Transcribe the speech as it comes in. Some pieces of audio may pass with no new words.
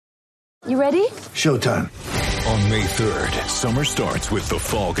You ready? Showtime. On May 3rd, summer starts with The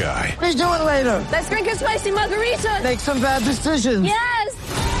Fall Guy. Let's do it later. Let's drink a spicy margarita. Make some bad decisions.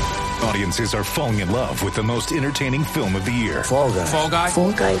 Yes! Audiences are falling in love with the most entertaining film of the year. Fall Guy. Fall Guy?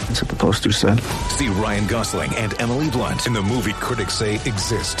 Fall Guy. That's what the poster said. See Ryan Gosling and Emily Blunt in the movie critics say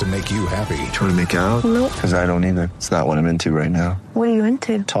exists to make you happy. Trying to make it out? Nope. Because I don't either. It's not what I'm into right now. What are you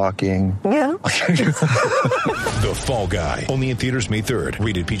into? Talking. Yeah. The Fall Guy. Only in theaters May 3rd.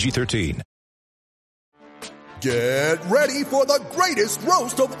 Rated PG-13. Get ready for the greatest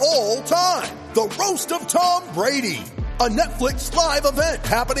roast of all time. The Roast of Tom Brady. A Netflix live event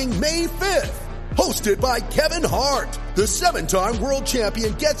happening May 5th. Hosted by Kevin Hart. The 7-time world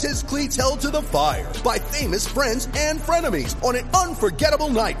champion gets his cleats held to the fire by famous friends and frenemies on an unforgettable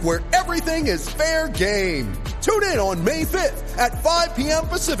night where everything is fair game. Tune in on May 5th at 5 p.m.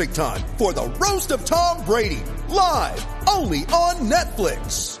 Pacific time for the Roast of Tom Brady. Live only on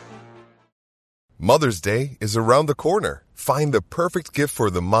Netflix. Mother's Day is around the corner. Find the perfect gift for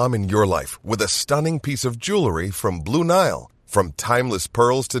the mom in your life with a stunning piece of jewelry from Blue Nile. From timeless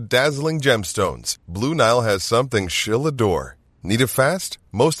pearls to dazzling gemstones, Blue Nile has something she'll adore. Need it fast?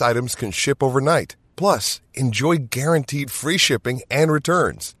 Most items can ship overnight. Plus, enjoy guaranteed free shipping and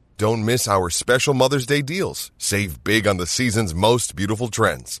returns. Don't miss our special Mother's Day deals. Save big on the season's most beautiful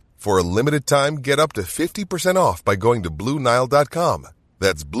trends. For a limited time, get up to 50% off by going to BlueNile.com.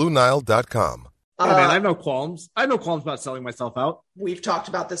 That's BlueNile.com. Hey man, I have no qualms. I have no qualms about selling myself out. We've talked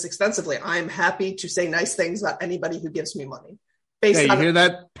about this extensively. I'm happy to say nice things about anybody who gives me money. Hey, you hear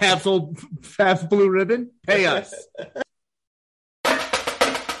that, Pabst Blue Ribbon? Pay us.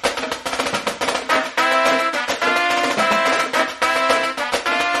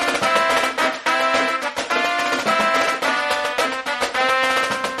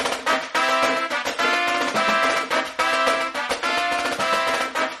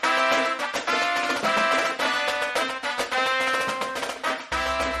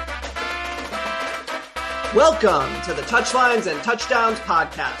 Welcome to the Touchlines and Touchdowns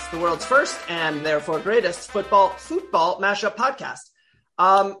podcast, the world's first and therefore greatest football mashup podcast.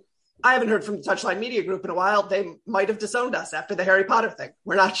 I haven't heard from the Touchline Media Group in a while. They might have disowned us after the Harry Potter thing.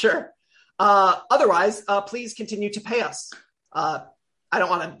 We're not sure. Otherwise, please continue to pay us. I don't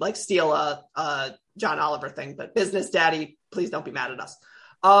want to steal a John Oliver thing, but Business Daddy, please don't be mad at us.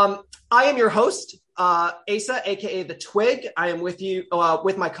 I am your host, Asa, aka The Twig. I am with you,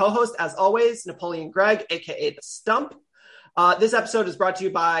 with my co-host, as always, Napoleon Gregg, aka The Stump. This episode is brought to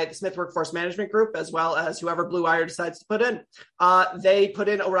you by the Smith Workforce Management Group, as well as whoever Blue Wire decides to put in. They put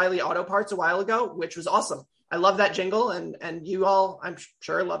in O'Reilly Auto Parts a while ago, which was awesome. I love that jingle, and you all, I'm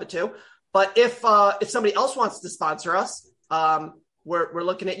sure, love it too. But if somebody else wants to sponsor us, we're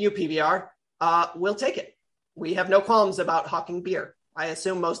looking at you, PBR. We'll take it. We have no qualms about hawking beer. I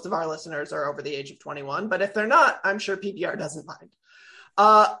assume most of our listeners are over the age of 21, but if they're not, I'm sure PBR doesn't mind.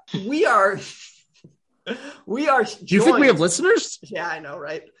 We are Do you think we have listeners? Yeah, I know,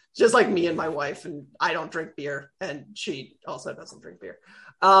 right? Just like me and my wife, and I don't drink beer, and she also doesn't drink beer.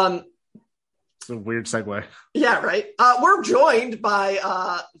 It's a weird segue. Yeah, right. We're joined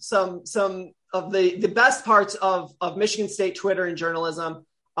by some of the best parts of Michigan State Twitter and journalism.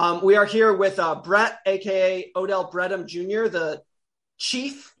 We are here with Brett, aka Odell Bredum Jr., the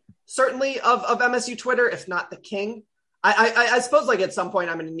chief, certainly, of MSU Twitter, if not the king. I suppose at some point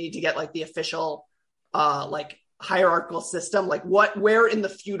I'm going to need to get the official hierarchical system. Where in the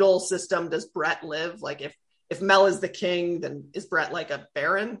feudal system does Brett live? If Mel is the king, then is Brett a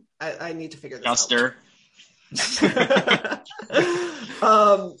baron? I need to figure this out.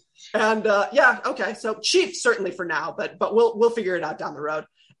 Okay. So chief certainly for now, but we'll figure it out down the road.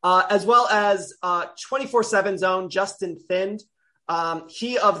 As well as 24/7 Zone Justin Thind.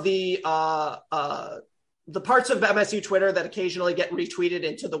 He of the parts of MSU Twitter that occasionally get retweeted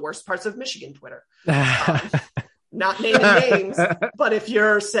into the worst parts of Michigan Twitter. Not naming names, but if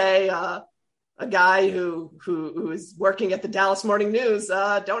you're, say, a guy who is working at the Dallas Morning News,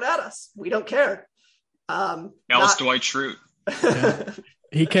 don't add us. We don't care. Dallas Dwight Schrute. Yeah.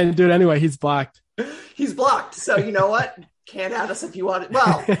 He can't do it anyway. He's blocked. He's blocked. So you know what? Can't add us if you want it.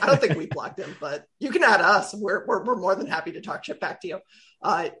 Well, I don't think we blocked him, but you can add us. We're more than happy to talk shit back to you.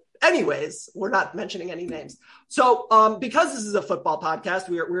 Anyways, we're not mentioning any names. So because this is a football podcast,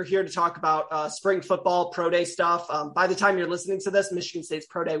 we're here to talk about spring football, pro day stuff. By the time you're listening to this, Michigan State's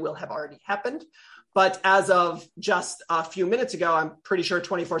pro day will have already happened. But as of just a few minutes ago, I'm pretty sure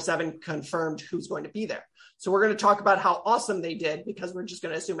 24/7 confirmed who's going to be there. So we're going to talk about how awesome they did, because we're just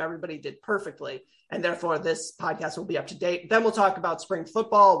going to assume everybody did perfectly. And therefore, this podcast will be up to date. Then we'll talk about spring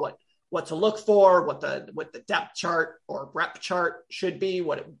football, what to look for, what the depth chart or rep chart should be,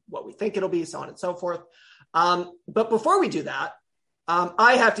 what we think it'll be, so on and so forth. But before we do that,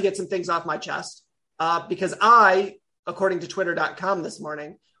 I have to get some things off my chest because I, according to twitter.com this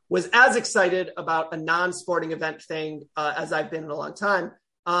morning, was as excited about a non-sporting event thing as I've been in a long time.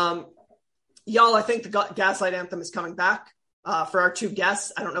 Y'all, I think the Gaslight Anthem is coming back for our two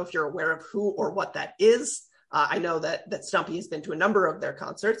guests. I don't know if you're aware of who or what that is. I know that Stumpy has been to a number of their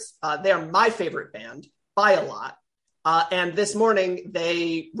concerts. They are my favorite band by a lot. And this morning,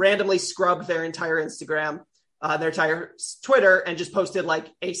 they randomly scrubbed their entire Instagram, their entire Twitter, and just posted like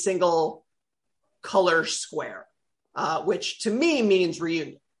a single color square, which to me means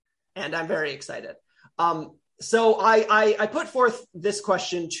reunion. And I'm very excited. So I put forth this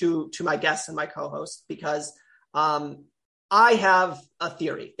question to my guests and my co-host because I have a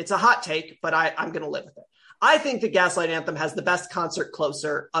theory. It's a hot take, but I'm going to live with it. I think the Gaslight Anthem has the best concert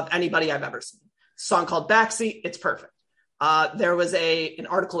closer of anybody I've ever seen. Song called Backseat. It's perfect. There was an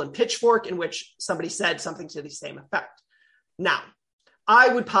article in Pitchfork in which somebody said something to the same effect. Now, I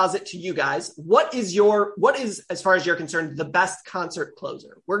would posit to you guys, what is, as far as you're concerned, the best concert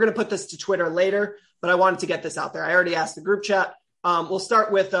closer? We're going to put this to Twitter later, but I wanted to get this out there. I already asked the group chat. We'll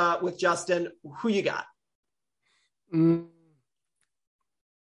start with Justin. Who you got?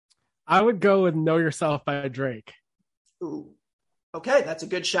 I would go with Know Yourself by Drake. Ooh. Okay, that's a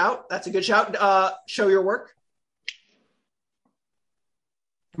good shout. Show Your Work.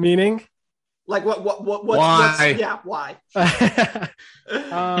 Meaning? Like what why? Why?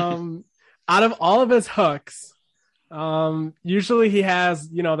 Out of all of his hooks, usually he has,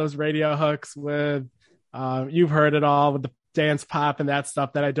 those radio hooks with, you've heard it all, with the dance pop and that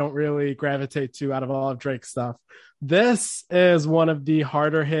stuff that I don't really gravitate to out of all of Drake's stuff. This is one of the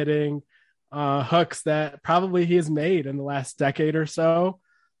harder hitting hooks that probably he has made in the last decade or so.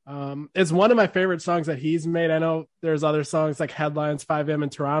 It's one of my favorite songs that he's made. I know there's other songs like Headlines, 5 a.m. in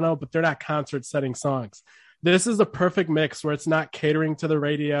Toronto, but they're not concert setting songs. This is a perfect mix where it's not catering to the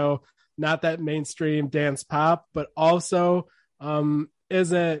radio, not that mainstream dance pop, but also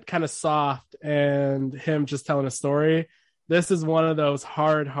isn't kind of soft and him just telling a story. This is one of those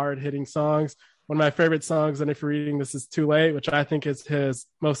hard hitting songs. One of my favorite songs, and if you're reading This Is Too Late, which I think is his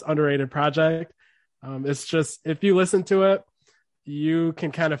most underrated project. It's just, if you listen to it, you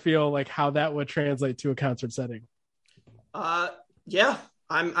can kind of feel like how that would translate to a concert setting. Yeah,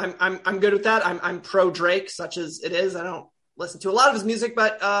 I'm good with that. I'm pro Drake, such as it is. I don't listen to a lot of his music,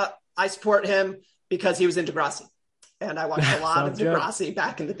 but I support him because he was in Degrassi, and I watched a lot of Degrassi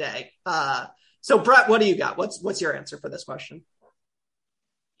back in the day. So Brett, what do you got? What's your answer for this question?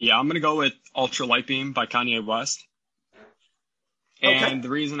 Yeah, I'm going to go with Ultra Light Beam by Kanye West. And the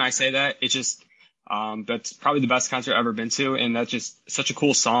reason I say that, it's just, that's probably the best concert I've ever been to. And that's just such a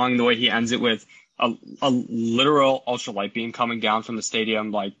cool song, the way he ends it with a literal ultra light beam coming down from the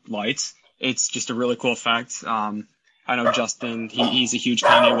stadium, like lights. It's just a really cool effect. I know Justin, he's a huge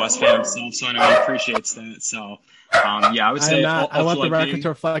Kanye West fan himself, so I know he appreciates that. So, yeah, I would say I want the record to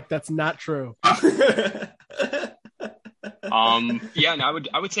reflect that's not true. Yeah, and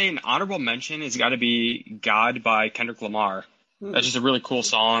I would say an honorable mention has got to be God by Kendrick Lamar. That's just a really cool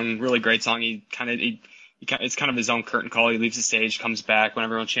song, really great song. It's kind of his own curtain call. He leaves the stage, comes back when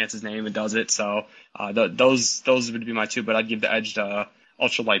everyone chants his name and does it. So those would be my two, but I'd give the edge to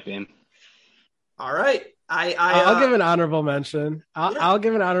Ultra Light Beam. All right. I'll give an honorable mention. I'll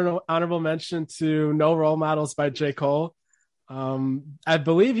give an honorable mention to No Role Models by J. Cole. I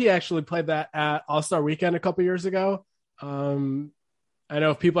believe he actually played that at All-Star Weekend a couple years ago. I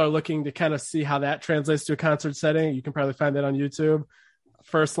know if people are looking to kind of see how that translates to a concert setting, you can probably find that on YouTube.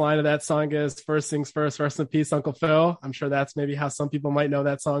 First line of that song is "First things first, rest in peace, Uncle Phil." I'm sure that's maybe how some people might know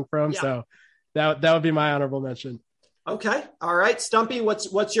that song from. Yeah. So that would be my honorable mention. Okay. All right. Stumpy,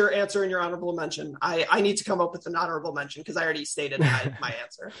 what's your answer and your honorable mention? I need to come up with an honorable mention because I already stated my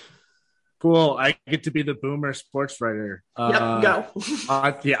answer. Cool. I get to be the boomer sports writer. Go.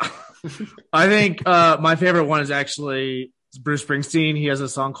 Yeah. I think my favorite one is actually Bruce Springsteen. He has a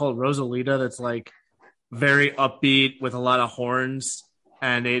song called Rosalita that's like very upbeat with a lot of horns,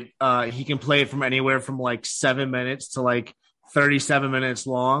 and he can play it from anywhere from like 7 minutes to like 37 minutes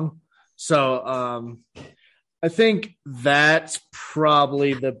long. So I think that's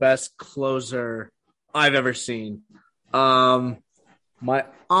probably the best closer I've ever seen. My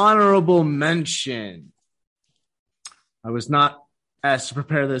honorable mention. I was not asked to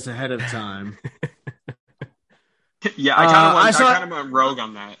prepare this ahead of time. Yeah, I kind of went rogue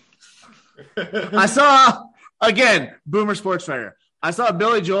on that. I saw, again, boomer sports writer. I saw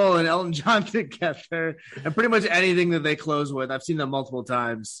Billy Joel and Elton John together, and pretty much anything that they close with, I've seen them multiple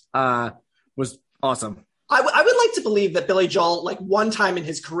times, was awesome. I would like to believe that Billy Joel, like one time in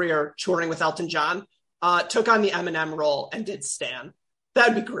his career touring with Elton John, took on the Eminem role and did Stan.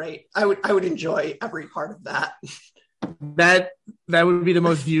 That'd be great. I would enjoy every part of that. That would be the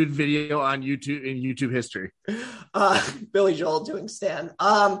most viewed video on YouTube in YouTube history. Billy Joel doing Stan.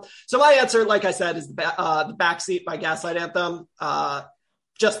 So my answer, like I said, is the Backseat by Gaslight Anthem.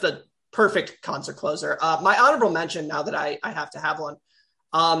 Just a perfect concert closer. My honorable mention, now that I have to have one,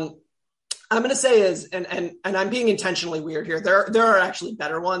 I'm going to say is, and I'm being intentionally weird here. There are actually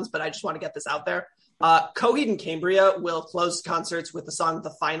better ones, but I just want to get this out there. Coheed and Cambria will close concerts with the song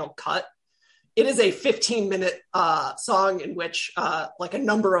 "The Final Cut." It is a 15-minute song in which like a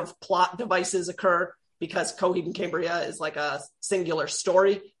number of plot devices occur because Coheed and Cambria is like a singular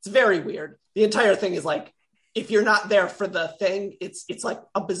story. It's very weird. The entire thing is like, if you're not there for the thing, it's like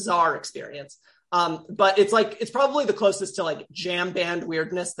a bizarre experience. But it's probably the closest to like jam band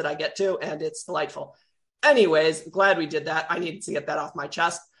weirdness that I get to, and it's delightful. Anyways, glad we did that. I needed to get that off my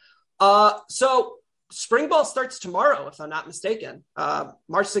chest. So spring ball starts tomorrow, if I'm not mistaken.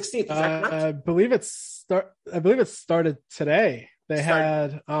 March 16th. Is that correct? I believe it started today. They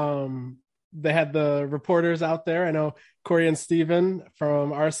had the reporters out there. I know Corey and Steven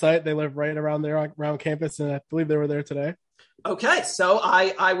from our site. They live right around there, around campus, and I believe they were there today. Okay, so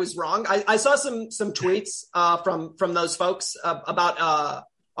I was wrong. I saw some tweets from those folks about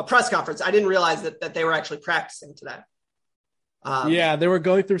a press conference. I didn't realize that they were actually practicing today. Yeah, they were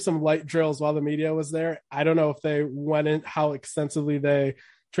going through some light drills while the media was there. I don't know if they went in, how extensively they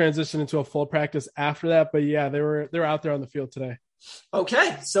transitioned into a full practice after that, but yeah, they were out there on the field today.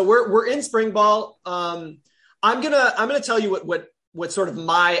 Okay, so we're in spring ball. I'm gonna tell you what sort of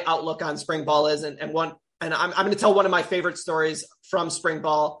my outlook on spring ball is, and I'm gonna tell one of my favorite stories from spring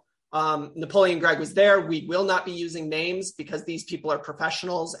ball. Napoleon Gregg was there. We will not be using names because these people are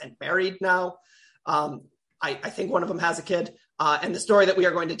professionals and married now. I think one of them has a kid. And the story that we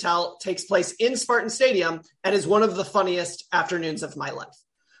are going to tell takes place in Spartan Stadium and is one of the funniest afternoons of my life.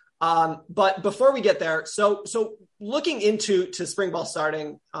 But before we get there, so looking into spring ball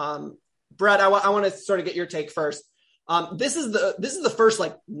starting, Brett, I want to sort of get your take first. This is the first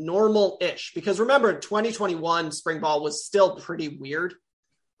like normal-ish, because remember 2021 spring ball was still pretty weird.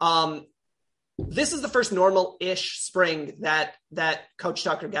 This is the first normal-ish spring that Coach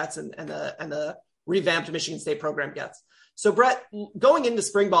Tucker gets and the revamped Michigan State program gets. So Brett, going into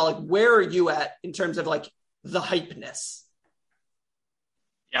spring ball, like where are you at in terms of like the hypeness?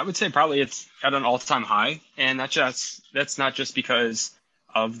 Yeah, I would say probably it's at an all-time high, and that's not just because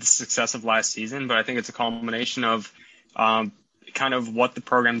of the success of last season, but I think it's a culmination of kind of what the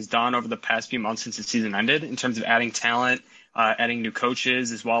program's done over the past few months since the season ended in terms of adding talent, adding new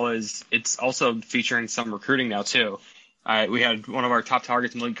coaches, as well as it's also featuring some recruiting now too. We had one of our top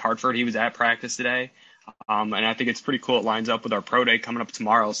targets, Malik Hartford. He was at practice today. And I think it's pretty cool. It lines up with our pro day coming up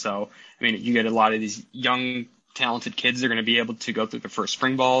tomorrow. So, I mean, you get a lot of these young, talented kids. They're going to be able to go through their first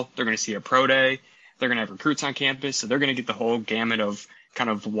spring ball. They're going to see a pro day. They're going to have recruits on campus. So they're going to get the whole gamut of kind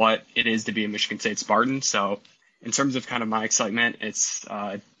of what it is to be a Michigan State Spartan. So in terms of kind of my excitement, it's,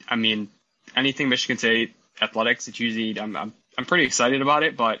 I mean, anything Michigan State athletics, it's usually, I'm pretty excited about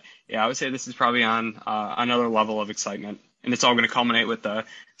it, but yeah, I would say this is probably on another level of excitement, and it's all going to culminate with the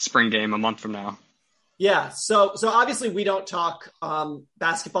spring game a month from now. Yeah. So obviously we don't talk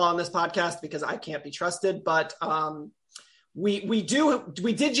basketball on this podcast because I can't be trusted, but we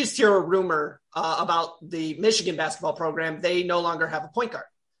did just hear a rumor about the Michigan basketball program. They no longer have a point guard.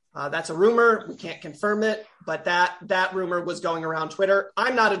 That's a rumor. We can't confirm it, but that rumor was going around Twitter.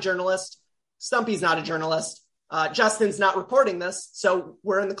 I'm not a journalist. Stumpy's not a journalist. Justin's not reporting this, so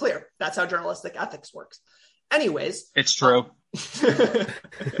we're in the clear. That's how journalistic ethics works. Anyways. It's true.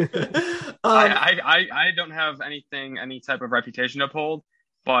 I don't have any type of reputation to uphold,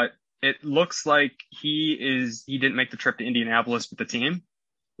 but it looks like he didn't make the trip to Indianapolis with the team.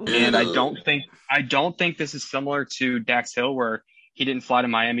 And I don't think this is similar to Dax Hill, where he didn't fly to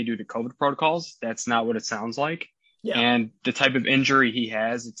Miami due to COVID protocols. That's not what it sounds like. Yeah. And the type of injury he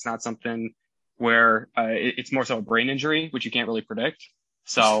has, it's not something where it's more so a brain injury, which you can't really predict.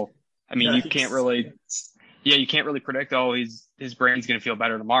 So, I mean, you can't really predict, his brain's going to feel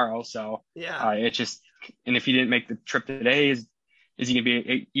better tomorrow. So it's just, and if he didn't make the trip today, is he going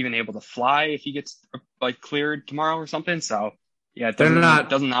to be even able to fly if he gets like cleared tomorrow or something? So yeah, it does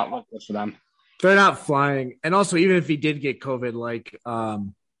not look good for them. They're not flying. And also, even if he did get COVID, like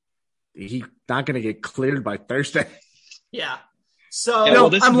he's not going to get cleared by Thursday. Yeah. So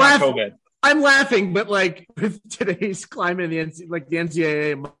I'm laughing. COVID. I'm laughing, but like with today's climate in the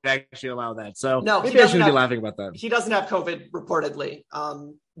NCAA might actually allow that. So no, maybe I shouldn't be laughing about that. He doesn't have COVID reportedly.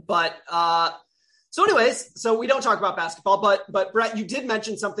 So anyways, so we don't talk about basketball, but Brett, you did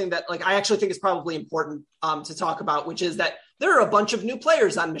mention something that like I actually think is probably important to talk about, which is that there are a bunch of new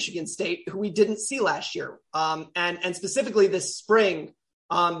players on Michigan State who we didn't see last year. And specifically this spring,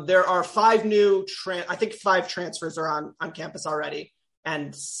 there are 5 new, I think 5 transfers are on campus already,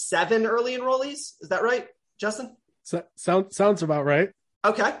 and 7 early enrollees. Is that right, Justin? Sounds about right.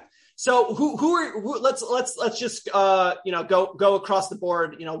 Okay. So who let's just go across the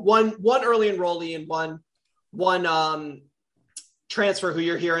board. One early enrollee and one transfer who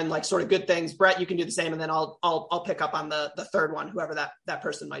you're hearing like sort of good things. Brett, you can do the same, and then I'll pick up on the third one, whoever that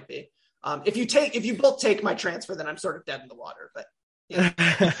person might be. If you both take my transfer, then I'm sort of dead in the water. But yeah.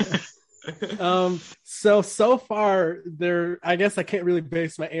 So far there, I guess I can't really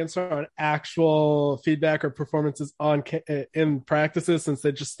base my answer on actual feedback or performances in practices since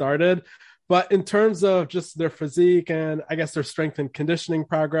they just started. But in terms of just their physique and I guess their strength and conditioning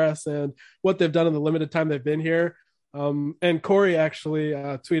progress and what they've done in the limited time they've been here. And Corey actually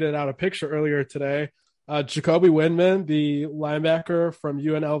tweeted out a picture earlier today. Jacoby Windman, the linebacker from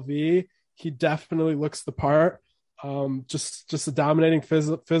UNLV, he definitely looks the part. Just a dominating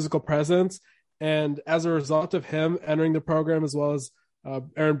physical presence. And as a result of him entering the program, as well as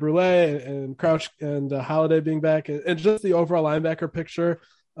Aaron Brule and Crouch and Holiday being back, and just the overall linebacker picture,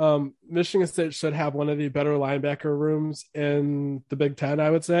 Michigan State should have one of the better linebacker rooms in the Big Ten, I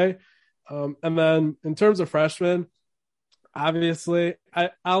would say. And then in terms of freshmen, obviously,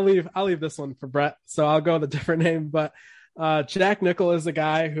 I'll leave this one for Brett, so I'll go with a different name. But Jack Nickel is a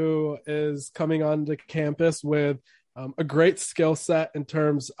guy who is coming onto campus with a great skill set in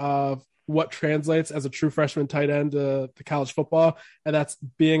terms of what translates as a true freshman tight end to college football, and that's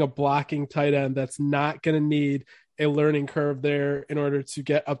being a blocking tight end that's not going to need a learning curve there in order to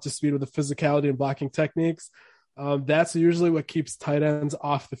get up to speed with the physicality and blocking techniques. That's usually what keeps tight ends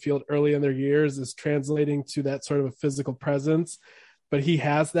off the field early in their years, is translating to that sort of a physical presence. But he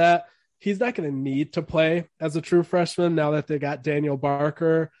has that. He's not going to need to play as a true freshman now that they got Daniel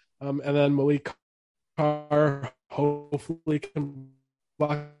Barker, and then Malik Carr hopefully can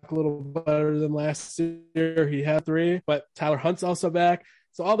block a little better than last year. He had 3, but Tyler Hunt's also back.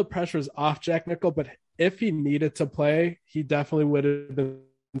 So all the pressure is off Jack Nickel, but if he needed to play, he definitely would have been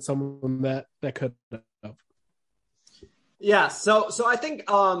someone that could have. Yeah. So I think,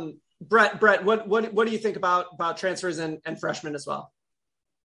 Brett, what do you think about transfers and freshmen as well?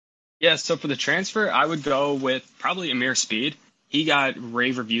 Yeah. So for the transfer, I would go with probably Amir Speed. He got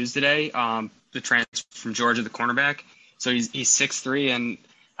rave reviews today. The transfer from Georgia, the cornerback. So he's 6'3", and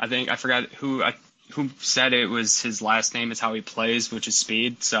I forgot who said it was his last name is how he plays, which is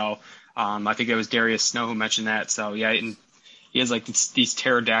Speed. So I think it was Darius Snow who mentioned that. So yeah, and he has like these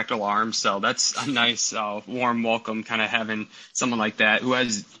pterodactyl arms. So that's a nice warm welcome, kind of having someone like that who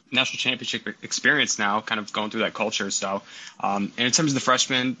has national championship experience now, kind of going through that culture. So and in terms of the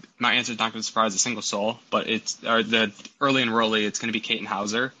freshmen, my answer is not going to surprise a single soul, but the early enrollee, it's going to be Katin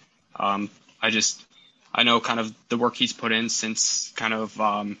Hauser. I know kind of the work he's put in since kind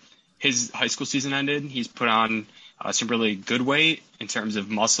of his high school season ended. He's put on some really good weight in terms of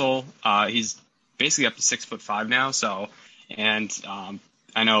muscle. He's basically up to 6'5" now. So, and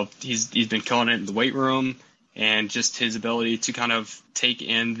I know he's been killing it in the weight room, and just his ability to kind of take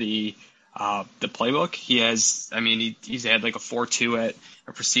in the playbook. He's had like a 4.2 at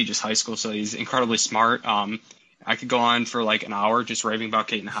a prestigious high school, so he's incredibly smart. I could go on for like an hour just raving about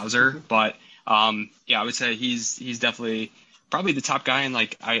Katin Hauser, but I would say he's definitely probably the top guy. And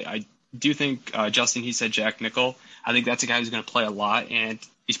like, I do think, Justin, he said Jack Nickel. I think that's a guy who's going to play a lot, and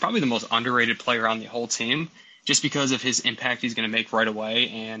he's probably the most underrated player on the whole team just because of his impact he's going to make right away.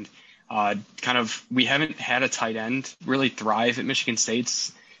 And we haven't had a tight end really thrive at Michigan State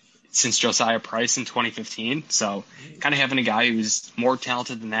since Josiah Price in 2015. So kind of having a guy who's more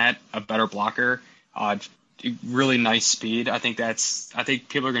talented than that, a better blocker, really nice speed. I think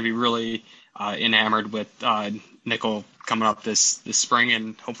people are going to be really enamored with Nickel coming up this spring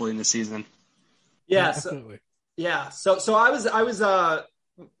and hopefully in the season. Yeah. So I was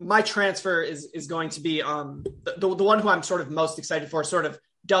my transfer is going to be the one who I'm sort of most excited for, sort of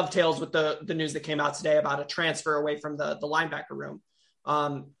dovetails with the news that came out today about a transfer away from the linebacker room.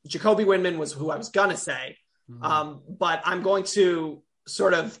 Jacoby Windman was who I was going to say, but I'm going to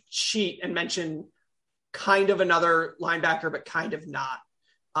sort of cheat and mention kind of another linebacker, but kind of not.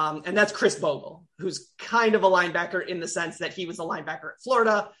 And that's Chris Bogle, who's kind of a linebacker in the sense that he was a linebacker at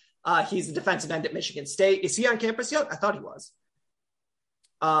Florida. He's a defensive end at Michigan State. Is he on campus yet? I thought he was.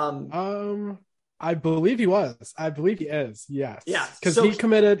 I believe he was. I believe he is. Yes. Yeah. Because he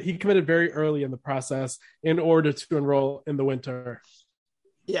committed very early in the process in order to enroll in the winter.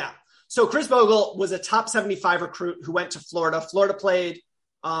 Yeah. So Chris Bogle was a top 75 recruit who went to Florida. Florida played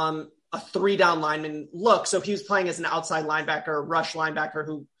a 3-down lineman look. So he was playing as an outside linebacker, rush linebacker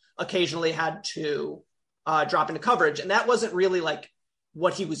who occasionally had to drop into coverage. And that wasn't really like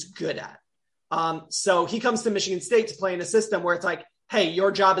what he was good at. So he comes to Michigan State to play in a system where it's like, hey,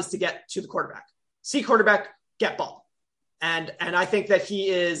 your job is to get to the quarterback. See quarterback, get ball. And I think that he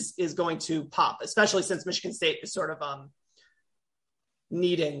is going to pop, especially since Michigan State is sort of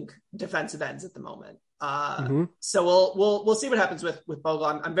needing defensive ends at the moment. So we'll see what happens with Bogle.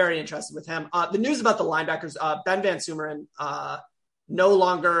 I'm very interested with him. The news about the linebackers, Ben Van Sumeren, no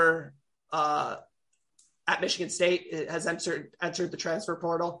longer at Michigan State, has entered the transfer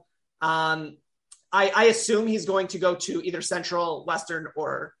portal. I assume he's going to go to either Central, Western,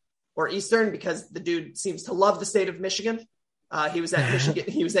 or Eastern, because the dude seems to love the state of Michigan. He was at Michigan.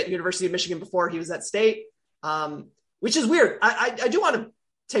 He was at University of Michigan before he was at State, which is weird. I do want to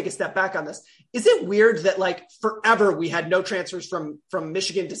take a step back on this. Is it weird that like forever we had no transfers from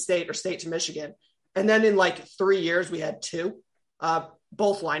Michigan to State or State to Michigan, and then in like 3 years we had 2,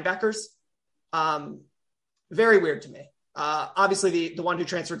 both linebackers? Very weird to me. Obviously, the one who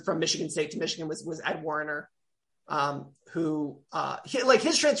transferred from Michigan State to Michigan was Ed Warner. Who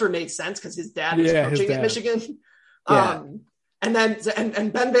his transfer made sense because his dad was coaching at Michigan. And then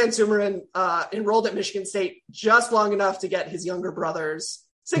Ben Van Sumeren enrolled at Michigan State just long enough to get his younger brother's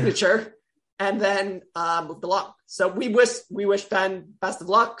signature, and then moved along. So we wish Ben best of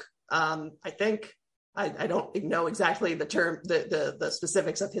luck. I think I don't know exactly the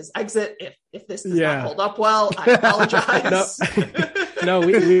specifics of his exit. If this does not hold up well, I apologize. No,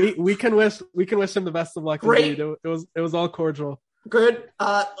 we can wish him the best of luck. Great. Indeed. It was all cordial. Good.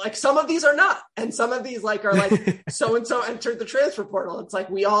 Like some of these are not, and some of these are like so and so entered the transfer portal. It's like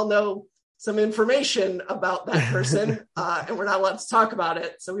we all know some information about that person, and we're not allowed to talk about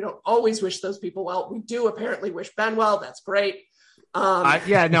it. So we don't always wish those people well. We do apparently wish Ben well. That's great.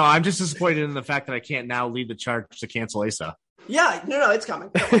 I'm just disappointed in the fact that I can't now lead the charge to cancel Asa. Yeah, no, it's coming.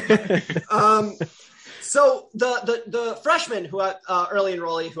 So the freshman who early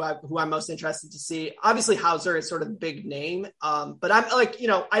enrollee who I'm most interested to see, obviously Hauser is sort of the big name, but I'm like,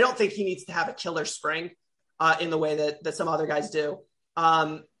 I don't think he needs to have a killer spring in the way that some other guys do,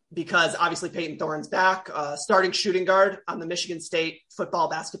 because obviously Peyton Thorne's back, starting shooting guard on the Michigan State football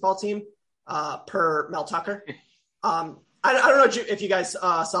basketball team, per Mel Tucker. I don't know if you guys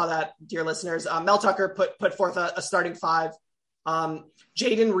saw that, dear listeners. Mel Tucker put forth a starting 5.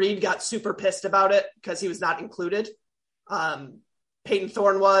 Jaden Reed got super pissed about it because he was not included. Peyton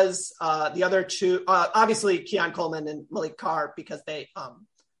Thorne was, the other 2, obviously Keon Coleman and Malik Carr, because they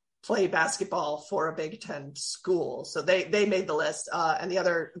play basketball for a Big Ten school. So they made the list. And the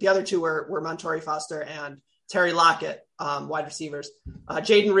other 2 were Montori Foster and Terry Lockett, wide receivers.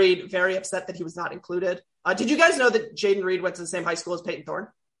 Jaden Reed, very upset that he was not included. Did you guys know that Jaden Reed went to the same high school as Peyton Thorne?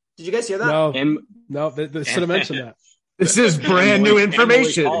 Did you guys hear that? No, they should have mentioned that. This is brand new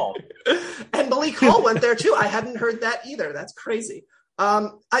information. And Malik Hall went there too. I hadn't heard that either. That's crazy.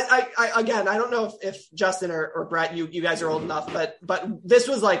 I don't know if Justin or Brett, you guys are old enough, but this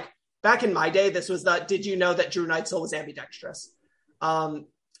was like back in my day. This was did you know that Drew Neitzel was ambidextrous?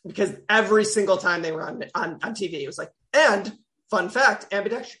 Because every single time they were on TV, it was like, and fun fact,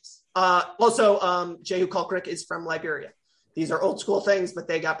 ambidextrous. Also, Jehu Kulkrick is from Liberia. These are old school things, but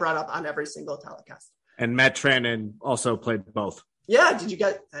they got brought up on every single telecast. And Matt Trannon also played both. Yeah, did you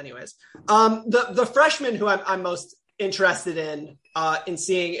get? Anyways, the freshman who I'm most interested in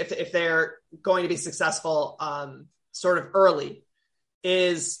seeing if they're going to be successful, sort of early,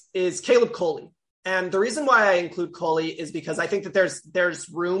 is Caleb Coley. And the reason why I include Coley is because I think that there's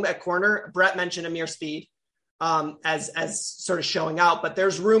room at corner. Brett mentioned Amir Speed as sort of showing out, but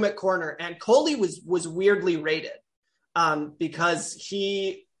there's room at corner. And Coley was weirdly rated because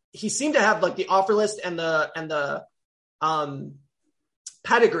he seemed to have like the offer list and the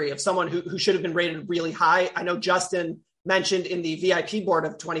pedigree of someone who should have been rated really high. I know Justin mentioned in the VIP board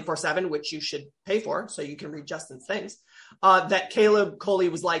of 24/7, which you should pay for, so you can read Justin's things, that Caleb Coley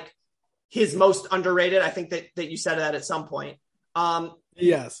was like his most underrated. I think that you said that at some point.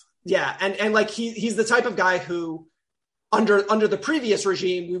 Yes. Yeah. And like, he's the type of guy who under the previous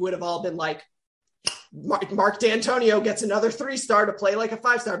regime, we would have all been like, Mark D'Antonio gets another 3-star to play like a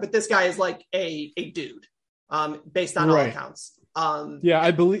 5-star, but this guy is like a dude, based on all accounts.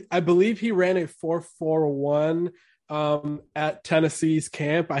 I believe he ran a 4.41 at Tennessee's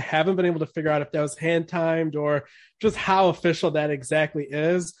camp. I haven't been able to figure out if that was hand timed or just how official that exactly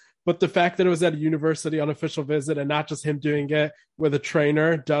is. But the fact that it was at a university unofficial visit and not just him doing it with a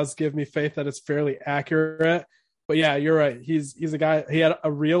trainer does give me faith that it's fairly accurate. But yeah, you're right. He's a guy. He had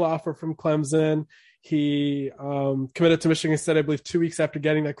a real offer from Clemson. He committed to Michigan State, I believe, 2 weeks after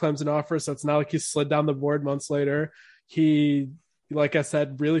getting that Clemson offer. So it's not like he slid down the board months later. He, like I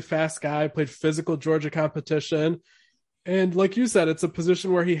said, really fast guy, played physical Georgia competition. And like you said, it's a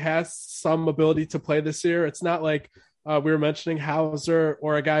position where he has some ability to play this year. It's not like we were mentioning Hauser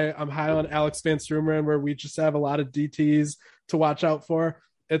or a guy I'm high on, Alex Van Sumeren, where we just have a lot of DTs to watch out for.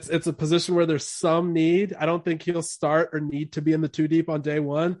 It's a position where there's some need. I don't think he'll start or need to be in the 2 deep on day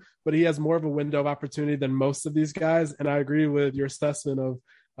one, but he has more of a window of opportunity than most of these guys. And I agree with your assessment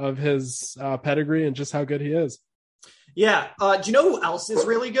of his pedigree and just how good he is. Yeah. Do you know who else is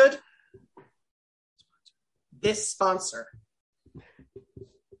really good? This sponsor.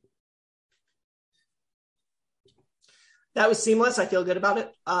 That was seamless. I feel good about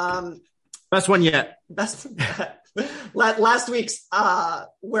it. Best one yet. Last week's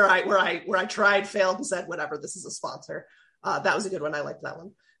where I tried, failed, and said whatever. This is a sponsor. That was a good one. I liked that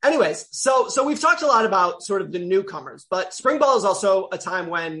one. Anyways, so we've talked a lot about sort of the newcomers, but spring ball is also a time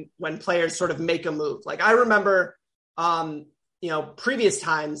when players sort of make a move. Like I remember, previous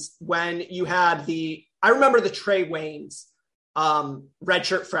times when you had I remember the Trey Waynes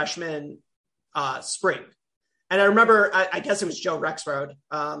redshirt freshman spring. And I remember, I guess it was Joe Rexrode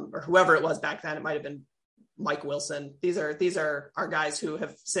or whoever it was back then. It might have been Mike Wilson. These are our guys who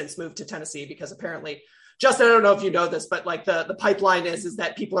have since moved to Tennessee because apparently, Justin, I don't know if you know this, but like the pipeline is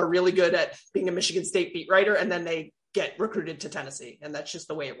that people are really good at being a Michigan State beat writer and then they get recruited to Tennessee. And that's just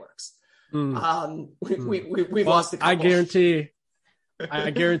the way it works. We've lost a couple.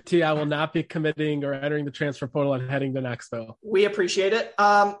 I guarantee I will not be committing or entering the transfer portal and heading to Knoxville. We appreciate it.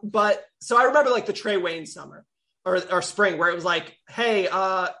 But so I remember like the Trey Wayne summer or spring where it was like, hey,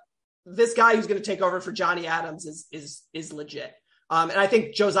 this guy who's going to take over for Johnny Adams is legit. And I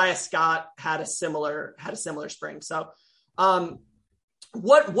think Josiah Scott had a similar spring. So who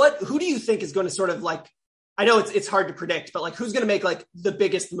do you think is going to sort of like, I know it's hard to predict, but like who's going to make like the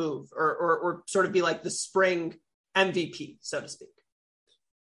biggest move or sort of be like the spring MVP, so to speak?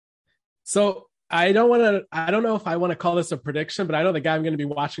 So I don't know if I want to call this a prediction, but I know the guy I'm going to be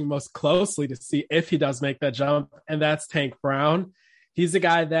watching most closely to see if he does make that jump. And that's Tank Brown. He's a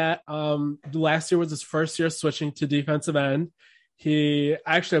guy that last year was his first year switching to defensive end. I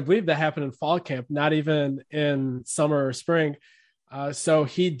believe that happened in fall camp, not even in summer or spring. So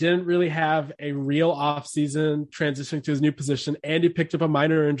he didn't really have a real offseason transitioning to his new position. And he picked up a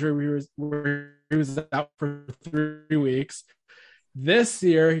minor injury where he was out for 3 weeks. This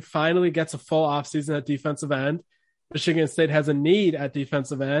year, he finally gets a full offseason at defensive end. Michigan State has a need at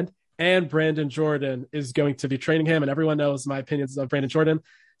defensive end, and Brandon Jordan is going to be training him, and everyone knows my opinions of Brandon Jordan.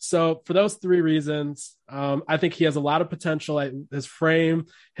 So for those 3 reasons, I think he has a lot of potential at his frame,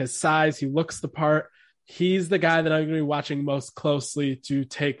 his size. He looks the part. He's the guy that I'm going to be watching most closely to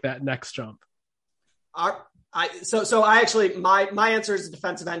take that next jump. So I actually, my answer is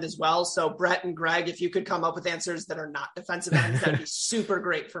defensive end as well. So Brett and Greg, if you could come up with answers that are not defensive ends, that'd be super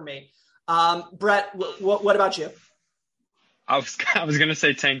great for me. Brett, what about you? I was going to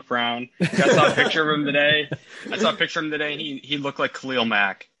say Tank Brown. I saw a picture of him today. And he looked like Khalil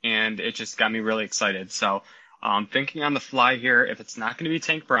Mack, and it just got me really excited. So thinking on the fly here, if it's not going to be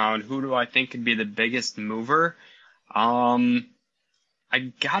Tank Brown, who do I think could be the biggest mover? I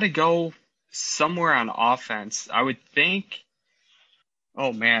got to go somewhere on offense. I would think,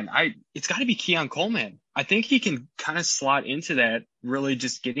 it's got to be Keon Coleman. I think he can kind of slot into that, really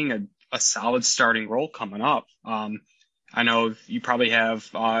just getting a solid starting role coming up. I know you probably have,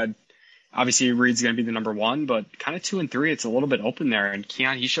 obviously Reed's going to be the number 1, but kind of 2 and 3, it's a little bit open there. And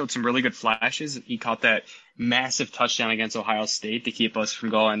Keon, he showed some really good flashes. He caught that massive touchdown against Ohio State to keep us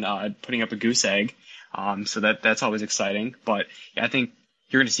from putting up a goose egg. So that's always exciting. But yeah, I think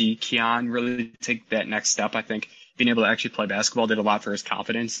you're going to see Keon really take that next step. I think being able to actually play basketball did a lot for his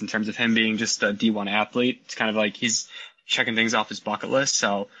confidence in terms of him being just a D1 athlete. It's kind of like he's checking things off his bucket list.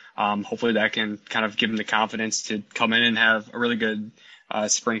 So hopefully that can kind of give him the confidence to come in and have a really good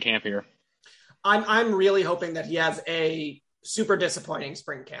spring camp here. I'm really hoping that he has a super disappointing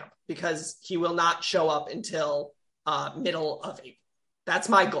spring camp because he will not show up until middle of April. That's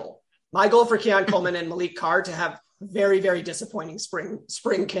my goal. My goal for Keon Coleman and Malik Carr to have very, very disappointing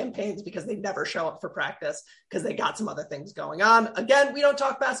spring campaigns because they never show up for practice because they got some other things going on. Again, we don't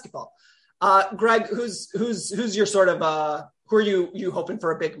talk basketball. Greg, who's your sort of who are you hoping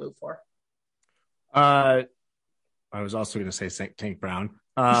for a big move for? I was also going to say Tank Brown.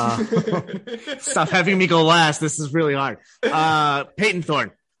 Stop having me go last. This is really hard. Peyton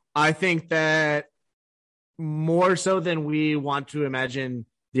Thorne. I think that more so than we want to imagine,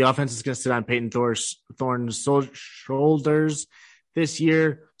 the offense is going to sit on Peyton Thorne's shoulders this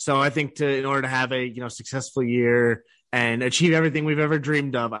year. So I think in order to have a successful year and achieve everything we've ever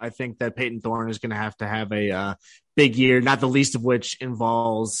dreamed of, I think that Peyton Thorne is going to have a big year, not the least of which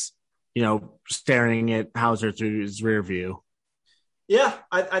involves staring at Hauser through his rear view. Yeah,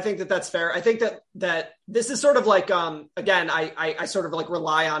 I think that's fair. I think that this is sort of like, again, I sort of like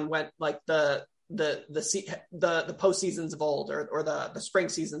rely on when like the postseasons of old or the spring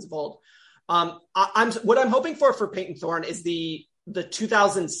seasons of old. What I'm hoping for Peyton Thorne is the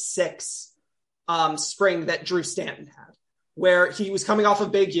 2006 spring that Drew Stanton had, where he was coming off a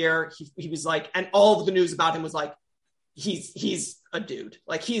big year. He was like, and all of the news about him was like, he's a dude.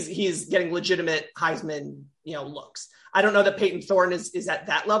 Like he's getting legitimate Heisman, looks. I don't know that Peyton Thorne is at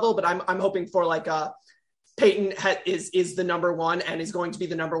that level, but I'm hoping for like Peyton is the number one and is going to be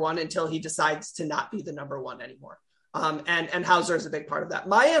the number one until he decides to not be the number one anymore. And Hauser is a big part of that.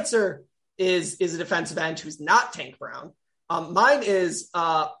 My answer is a defensive end who's not Tank Brown. Mine is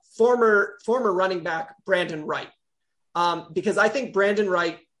former running back Brandon Wright, because I think Brandon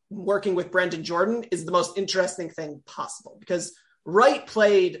Wright working with Brendan Jordan is the most interesting thing possible, because Wright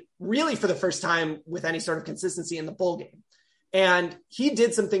played really for the first time with any sort of consistency in the bowl game. And he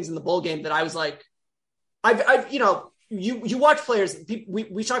did some things in the bowl game that I was like, you watch players,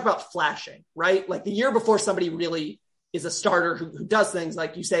 we talk about flashing, right? Like the year before somebody really is a starter who does things,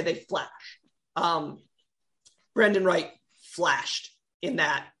 like you say, they flash. Brandon Wright flashed in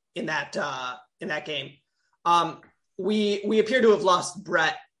that game. We appear to have lost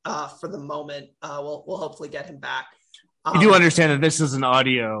Brett for the moment. We'll hopefully get him back. You do understand that this is an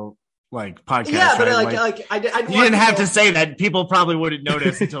audio podcast. Yeah, but right? I you didn't have to say that. People probably wouldn't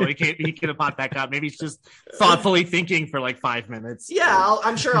notice until he could have popped back up. Maybe he's just thoughtfully thinking for like 5 minutes. Yeah,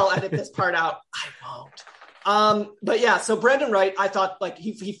 I'm sure I'll edit this part out. I won't. But yeah, so Brandon Wright, I thought like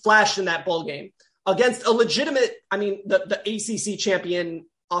he flashed in that bowl game against a legitimate, the ACC champion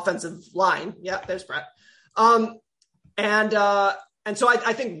offensive line. Yeah, there's Brett. And so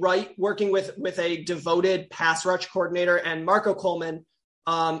I think Wright working with a devoted pass rush coordinator, and Marco Coleman,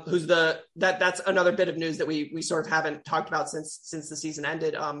 who's that's another bit of news that we sort of haven't talked about since the season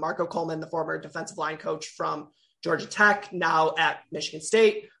ended. Marco Coleman, the former defensive line coach from Georgia Tech, now at Michigan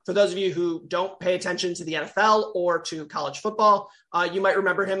State. For those of you who don't pay attention to the NFL or to college football, you might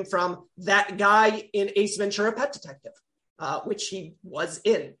remember him from That Guy in Ace Ventura: Pet Detective, which he was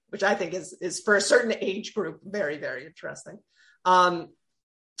in, which I think is for a certain age group very, very interesting. So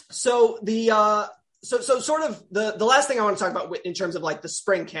sort of the last thing I want to talk about in terms of like the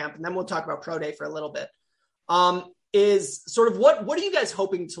spring camp, and then we'll talk about pro day for a little bit, is sort of what are you guys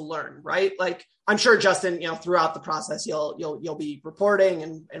hoping to learn, right? Like I'm sure Justin, throughout the process, you'll be reporting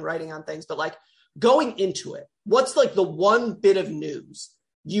and writing on things, but like going into it, what's like the one bit of news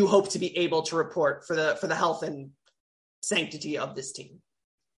you hope to be able to report for the health and sanctity of this team?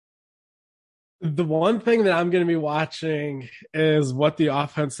 The one thing that I'm going to be watching is what the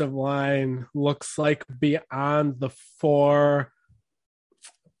offensive line looks like beyond the 4-5.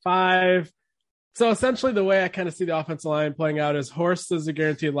 So essentially the way I kind of see the offensive line playing out is Horst is a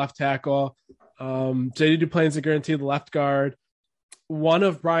guaranteed left tackle. JD Duplain is a guaranteed left guard. One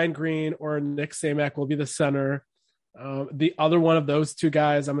of Brian Green or Nick Samac will be the center. The other one of those two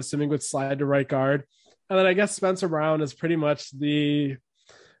guys, I'm assuming, would slide to right guard. And then I guess Spencer Brown is pretty much the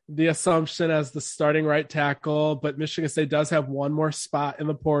assumption as the starting right tackle, but Michigan State does have one more spot in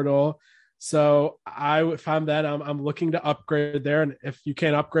the portal. So if I'm that, I'm looking to upgrade there. And if you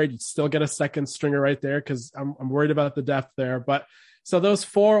can't upgrade, you still get a second stringer right there, because I'm worried about the depth there. But so those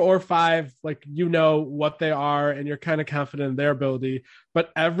 4 or 5, like, what they are and you're kind of confident in their ability,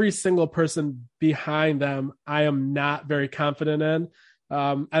 but every single person behind them, I am not very confident in.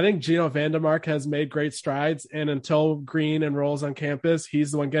 I think Gino Vandermark has made great strides, and until Green enrolls on campus,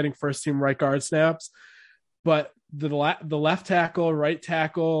 he's the one getting first team right guard snaps. But the left tackle, right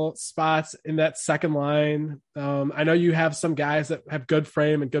tackle spots in that second line, I know you have some guys that have good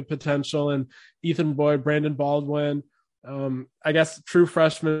frame and good potential, and Ethan Boyd, Brandon Baldwin, I guess true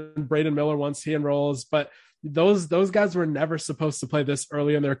freshman Braden Miller once he enrolls, but those guys were never supposed to play this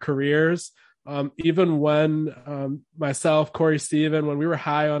early in their careers. Even when myself, Corey Steven, when we were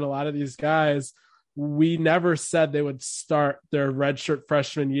high on a lot of these guys, we never said they would start their redshirt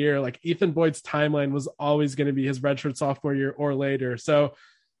freshman year. Like Ethan Boyd's timeline was always going to be his redshirt sophomore year or later. So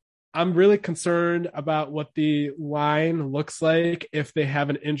I'm really concerned about what the line looks like if they have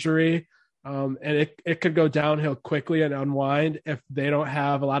an injury. And it could go downhill quickly and unwind if they don't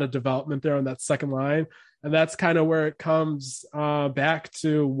have a lot of development there on that second line. And that's kind of where it comes back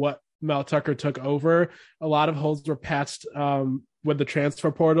to what Mel Tucker took over. A lot of holes were patched with the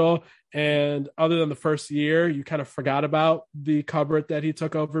transfer portal. And other than the first year, you kind of forgot about the cupboard that he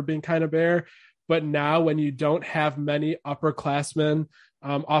took over being kind of bare. But now when you don't have many upperclassmen,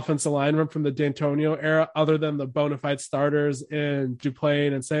 offensive linemen from the D'Antonio era, other than the bona fide starters in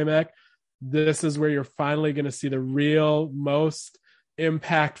Duplain and Samek, this is where you're finally going to see the real most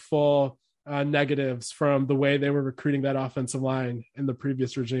impactful negatives from the way they were recruiting that offensive line in the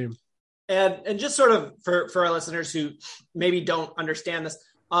previous regime. And just sort of for our listeners who maybe don't understand this,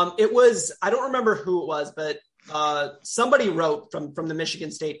 it was, I don't remember who it was, but somebody wrote from the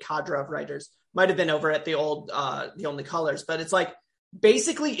Michigan State cadre of writers, might have been over at the old The Only Colors, but it's like,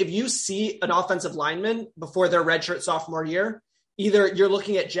 basically, if you see an offensive lineman before their redshirt sophomore year, either you're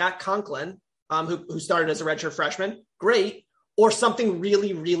looking at Jack Conklin, who started as a redshirt freshman, great, or something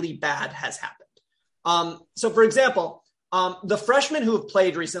really, really bad has happened. So, for example, the freshmen who have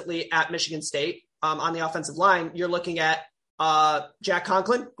played recently at Michigan State on the offensive line, you're looking at Jack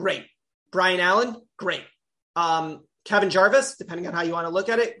Conklin, great. Brian Allen, great. Kevin Jarvis, depending on how you want to look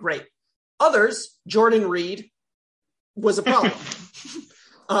at it, great. Others, Jordan Reed was a problem.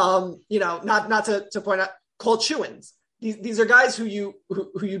 Not to point out Cole Chewins. These are guys who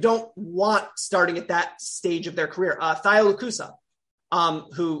you don't want starting at that stage of their career. Thio Lukusa,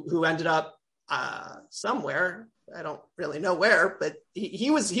 who ended up somewhere. I don't really know where, but he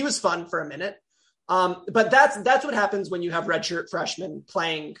was fun for a minute. But that's what happens when you have redshirt freshmen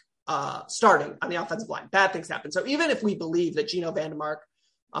playing starting on the offensive line. Bad things happen. So even if we believe that Gino Vandemark,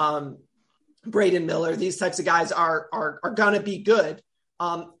 Braden Miller, these types of guys are going to be good,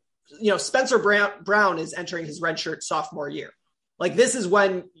 Spencer Brown is entering his redshirt sophomore year. Like, this is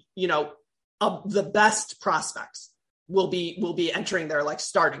when, the best prospects will be entering their like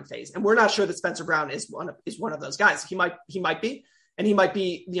starting phase. And we're not sure that Spencer Brown is one of those guys. He might be, and he might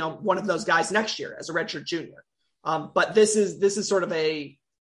be, one of those guys next year as a redshirt junior. But this is sort of a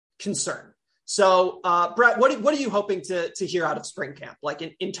concern. So, Brett, what are you hoping to hear out of spring camp, like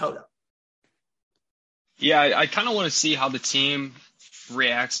in toto? Yeah, I kind of want to see how the team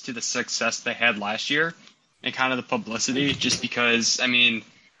reacts to the success they had last year and kind of the publicity, just because, I mean,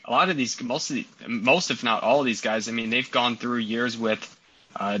 a lot of these, most if not all of these guys, I mean, they've gone through years with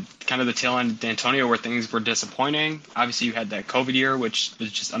kind of the tail end of D'Antonio where things were disappointing. Obviously, you had that COVID year, which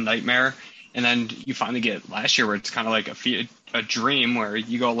was just a nightmare. And then you finally get last year where it's kind of like a dream where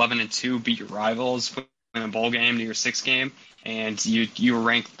you go 11-2, beat your rivals, win a bowl game to your sixth game, and you were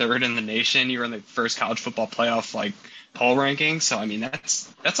ranked third in the nation. You were in the first college football playoff like poll ranking. So I mean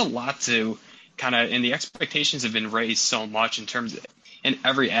that's a lot to kind of, and the expectations have been raised so much in terms of in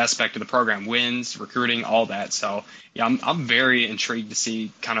every aspect of the program, wins, recruiting, all that. So yeah, I'm very intrigued to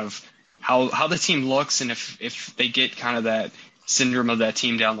see kind of how the team looks, and if they get kind of that syndrome of that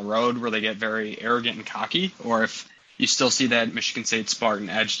team down the road where they get very arrogant and cocky, or if you still see that Michigan State Spartan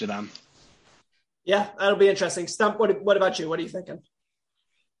edge to them. Yeah, that'll be interesting. Stump, what about you? What are you thinking?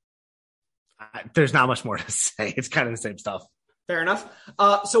 There's not much more to say. It's kind of the same stuff. Fair enough.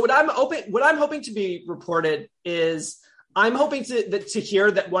 So what I'm hoping to be reported is I'm hoping to hear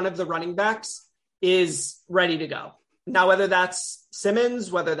that one of the running backs is ready to go. Now, whether that's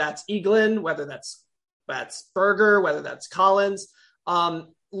Simmons, whether that's Eaglin, whether that's Berger, whether that's Collins,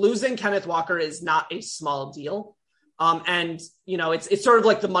 losing Kenneth Walker is not a small deal. And it's sort of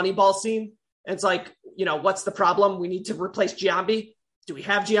like the Moneyball scene. It's like, what's the problem? We need to replace Giambi. Do we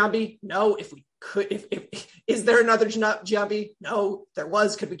have Giambi? No. If we could, is there another Giambi? No, there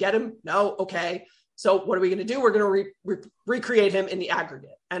was. Could we get him? No. Okay. So what are we going to do? We're going to recreate him in the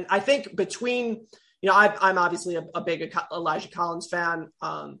aggregate. And I think between, I'm obviously a big Elijah Collins fan.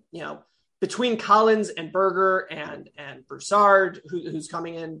 Between Collins and Berger and Broussard, who's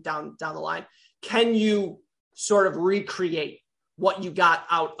coming in down the line, can you sort of recreate what you got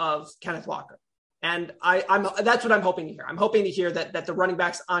out of Kenneth Walker? And that's what I'm hoping to hear. I'm hoping to hear that the running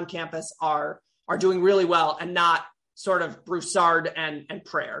backs on campus are doing really well and not sort of Broussard and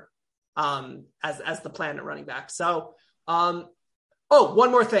Prayer as the plan at running back. So, one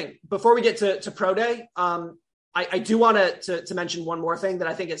more thing before we get to Pro Day. I do want to mention one more thing that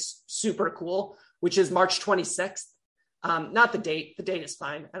I think is super cool, which is March 26th. Not the date. The date is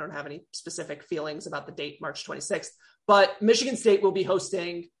fine. I don't have any specific feelings about the date, March 26th. But Michigan State will be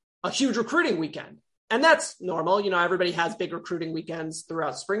hosting a huge recruiting weekend. And that's normal. Everybody has big recruiting weekends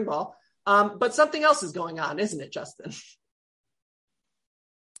throughout spring ball. But something else is going on, isn't it, Justin?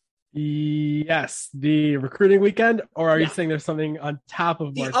 Yes, the recruiting weekend, or are you saying there's something on top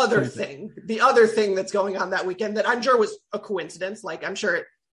of the other thing that's going on that weekend that I'm sure was a coincidence? Like, I'm sure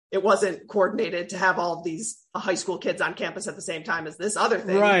it wasn't coordinated to have all of these high school kids on campus at the same time as this other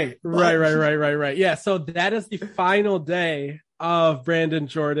thing. Right. Yeah. So that is the final day of Brandon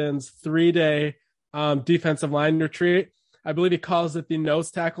Jordan's 3-day defensive line retreat. I believe he calls it the nose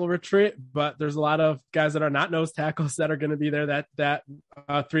tackle retreat, but there's a lot of guys that are not nose tackles that are going to be there that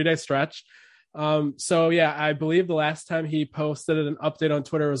 3-day stretch. So yeah, I believe the last time he posted an update on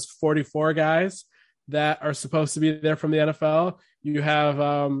Twitter was 44 guys that are supposed to be there from the NFL. You have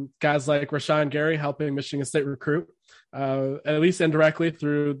guys like Rashawn Gary helping Michigan State recruit, at least indirectly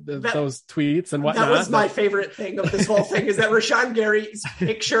through those tweets and whatnot. That was my favorite thing of this whole thing, is that Rashawn Gary's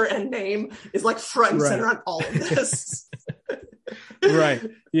picture and name is like front and center on all of this. Right.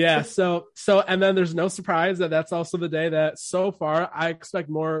 Yeah. So, and then there's no surprise that that's also the day that so far I expect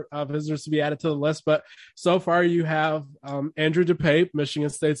more visitors to be added to the list. But so far you have Andrew DePape, Michigan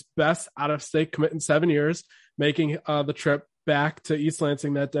State's best out-of-state commit in 7 years, making the trip back to East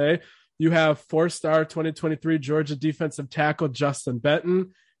Lansing that day. You have 4-star 2023 Georgia defensive tackle Justin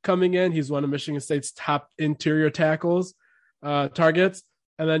Benton coming in. He's one of Michigan State's top interior tackles targets.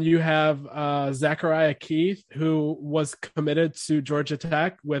 And then you have Zachariah Keith, who was committed to Georgia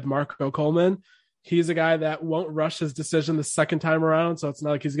Tech with Marco Coleman. He's a guy that won't rush his decision the second time around, so it's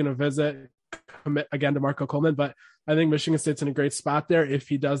not like he's going to commit again to Marco Coleman. But I think Michigan State's in a great spot there if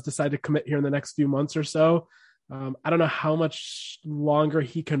he does decide to commit here in the next few months or so. I don't know how much longer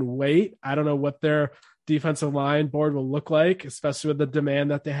he can wait. I don't know what their defensive line board will look like, especially with the demand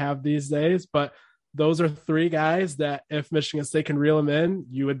that they have these days. But those are 3 guys that if Michigan State can reel them in,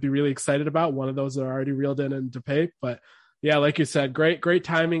 you would be really excited about. One of those are already reeled in DePape. But yeah, like you said, great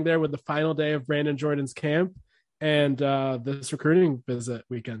timing there with the final day of Brandon Jordan's camp and this recruiting visit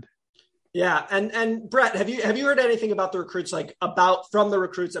weekend. Yeah. And Brett, have you heard anything about the recruits, from the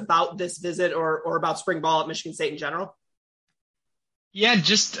recruits about this visit or about spring ball at Michigan State in general? Yeah,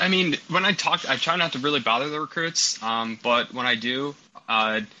 when I try not to really bother the recruits. But when I do,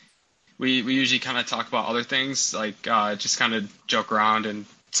 we usually kind of talk about other things, like just kind of joke around and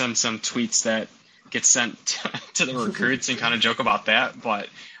send some tweets that get sent to the recruits and kind of joke about that. But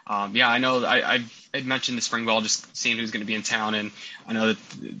I know I'd mentioned the spring ball, just seeing who's going to be in town, and I know that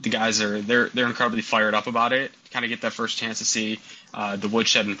the guys they're incredibly fired up about it. Kind of get that first chance to see the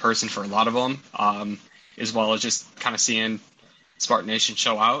woodshed in person for a lot of them, as well as just kind of seeing Spartan Nation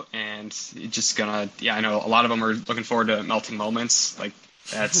show out. And it's just I know a lot of them are looking forward to melting moments. Like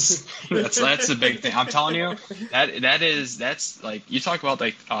that's the big thing. I'm telling you, that's like, you talk about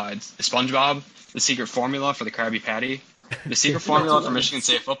like SpongeBob, the secret formula for the Krabby Patty. The secret formula for Michigan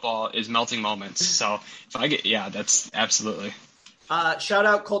State football is melting moments. So that's absolutely. Shout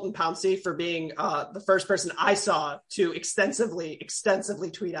out Colton Pouncey for being the first person I saw to extensively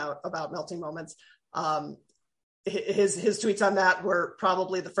tweet out about melting moments. His tweets on that were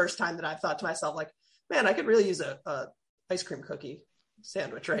probably the first time that I thought to myself, like, man, I could really use a ice cream cookie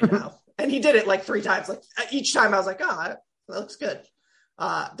sandwich right now. And he did it like 3 times. Like each time I was like, oh, that looks good.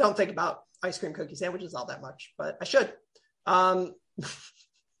 Don't think about ice cream cookie sandwiches all that much, but I should.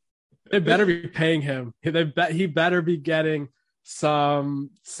 They better be paying him. He better be getting some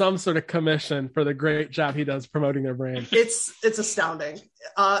sort of commission for the great job he does promoting their brand. It's astounding.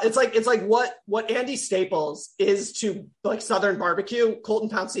 It's like what Andy Staples is to like Southern barbecue, Colton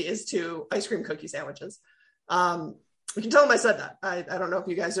Pouncey is to ice cream cookie sandwiches. We can tell him I said that. I don't know if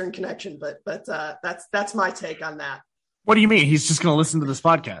you guys are in connection, but that's my take on that. What do you mean? He's just going to listen to this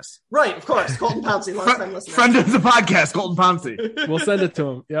podcast? Right, of course. Colton Pouncey, long time listener. Friend of the podcast, Colton Pouncey. We'll send it to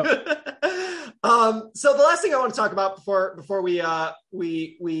him. Yep. So the last thing I want to talk about before we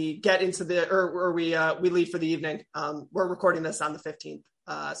get into we leave for the evening. We're recording this on the 15th.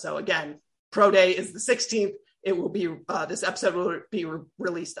 So again, Pro Day is the 16th. It will be this episode will be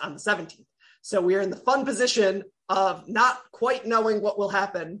released on the 17th. So we are in the fun position of not quite knowing what will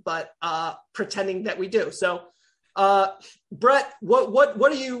happen, but pretending that we do. So. Brett,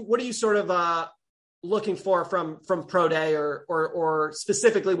 what are you sort of looking for from Pro Day, or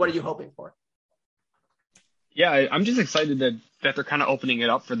specifically what are you hoping for? Yeah, I'm just excited that they're kind of opening it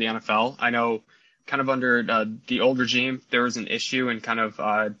up for the NFL. I know kind of under the old regime, there was an issue and kind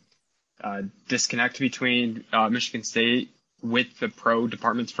of disconnect between Michigan State with the pro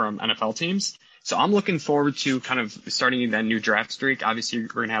departments from NFL teams. So I'm looking forward to kind of starting that new draft streak. Obviously, we're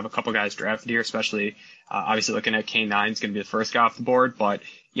going to have a couple guys drafted here, especially obviously looking at K9 is going to be the first guy off the board. But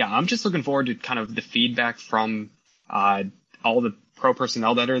yeah, I'm just looking forward to kind of the feedback from all the pro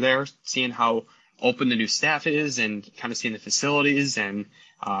personnel that are there, seeing how open the new staff is and kind of seeing the facilities and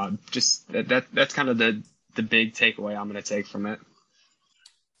just that's kind of the big takeaway I'm going to take from it.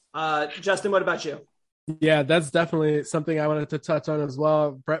 Justin, what about you? Yeah, that's definitely something I wanted to touch on as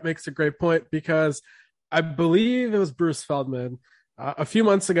well. Brett makes a great point because I believe it was Bruce Feldman a few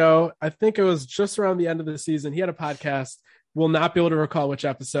months ago. I think it was just around the end of the season. He had a podcast. Will not be able to recall which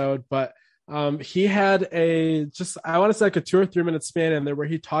episode, but he had I want to say like a 2 or 3 minute span in there where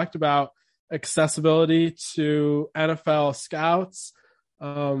he talked about accessibility to NFL scouts,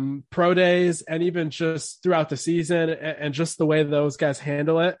 pro days, and even just throughout the season and just the way those guys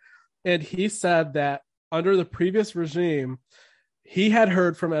handle it. And he said that under the previous regime, he had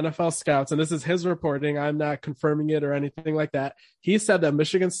heard from NFL scouts, and this is his reporting, I'm not confirming it or anything like that. He said that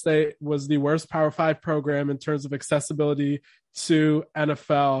Michigan State was the worst Power 5 program in terms of accessibility to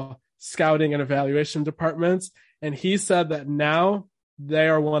NFL scouting and evaluation departments. And he said that now they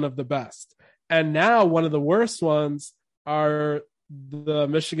are one of the best. And now one of the worst ones are the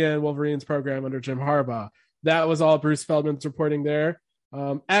Michigan Wolverines program under Jim Harbaugh. That was all Bruce Feldman's reporting there.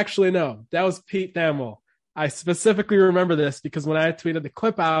 Actually, no, that was Pete Thamel. I specifically remember this because when I tweeted the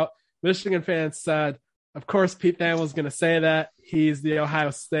clip out, Michigan fans said, of course, Pete Thamel was going to say that. He's the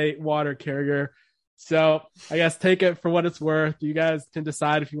Ohio State water carrier. So I guess take it for what it's worth. You guys can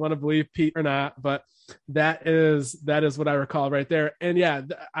decide if you want to believe Pete or not, but that is what I recall right there. And yeah,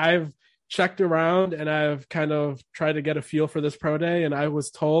 I've checked around and I've kind of tried to get a feel for this pro day. And I was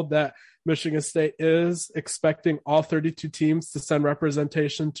told that Michigan State is expecting all 32 teams to send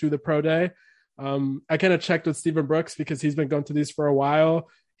representation to the pro day. I kind of checked with Stephen Brooks because he's been going to these for a while.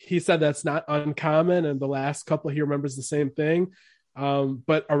 He said that's not uncommon. And the last couple, he remembers the same thing.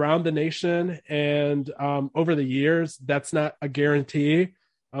 But around the nation and over the years, that's not a guarantee.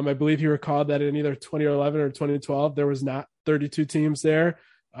 I believe he recalled that in either 2011 or 2012, there was not 32 teams there.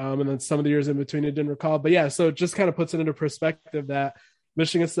 And then some of the years in between, he didn't recall. But yeah, so it just kind of puts it into perspective that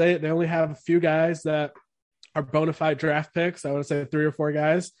Michigan State, they only have a few guys that are bona fide draft picks. I want to say 3 or 4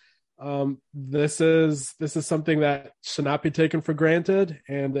 guys. This is something that should not be taken for granted.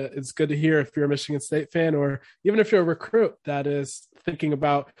 And it's good to hear if you're a Michigan State fan, or even if you're a recruit that is thinking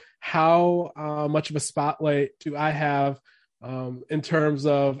about how much of a spotlight do I have in terms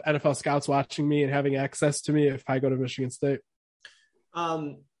of NFL scouts watching me and having access to me if I go to Michigan State.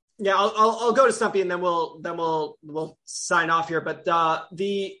 Yeah, I'll go to Stumpy and then we'll sign off here. But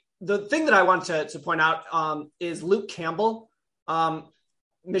the thing that I want to point out is Luke Campbell,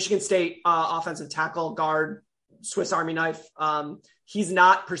 Michigan State offensive tackle, guard, Swiss Army knife. He's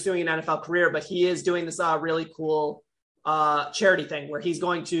not pursuing an NFL career, but he is doing this really cool charity thing where he's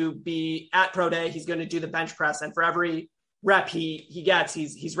going to be at pro day. He's going to do the bench press, and for every rep he gets,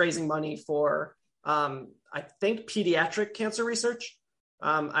 he's raising money for I think pediatric cancer research.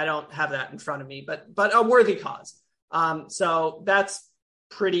 I don't have that in front of me, but a worthy cause. So that's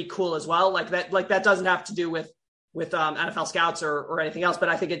pretty cool as well. Like that doesn't have to do with NFL scouts or anything else, but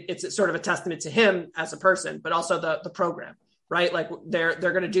I think it's sort of a testament to him as a person, but also the program, right? Like they're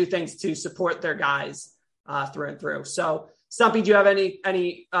going to do things to support their guys through and through. So Stumpy, do you have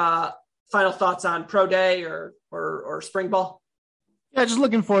any final thoughts on pro day or spring ball? Yeah, just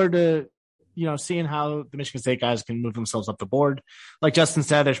looking forward to, seeing how the Michigan State guys can move themselves up the board. Like Justin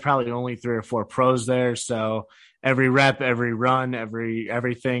said, there's probably only 3 or 4 pros there. So every rep, every run,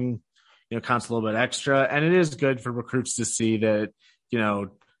 everything, counts a little bit extra. And it is good for recruits to see that,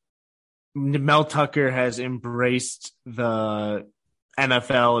 Mel Tucker has embraced the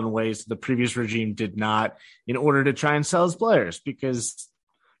NFL in ways the previous regime did not, in order to try and sell his players, because,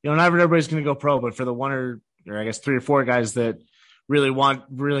 not everybody's going to go pro, but for the 1 or I guess 3 or 4 guys that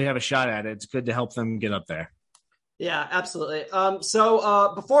really have a shot at it, it's good to help them get up there. Yeah, absolutely.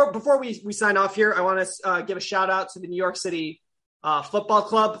 So before we sign off here, I want to give a shout out to the New York City Football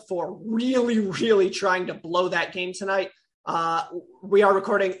Club for really, really trying to blow that game tonight. We are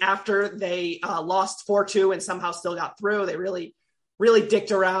recording after they lost 4-2 and somehow still got through. They really, really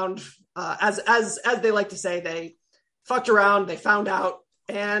dicked around. As they like to say, they fucked around, they found out,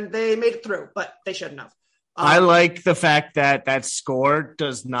 and they made it through, but they shouldn't have. I like the fact that score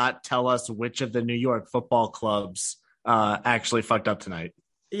does not tell us which of the New York football clubs actually fucked up tonight.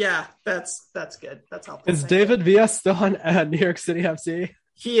 Yeah, that's good. That's helpful. Is David Villa still on New York City FC?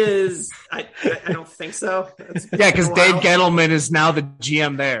 He is. I don't think so. Yeah, because Dave Gettleman is now the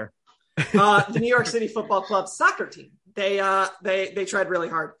GM there. The New York City Football Club soccer team. They tried really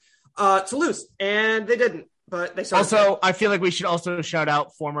hard to lose, and they didn't. But they also, I feel like we should also shout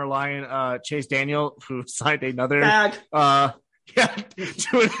out former Lion Chase Daniel, who signed another Yeah,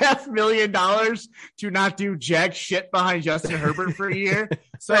 $2.5 million to not do jack shit behind Justin Herbert for a year.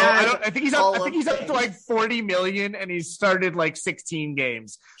 So I think he's up to like 40 million, and he's started like 16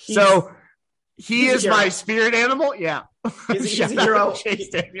 games. So he is my spirit animal. Yeah, he's a hero. Chase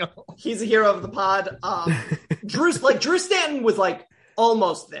Daniel. He's a hero of the pod. Drew Stanton was like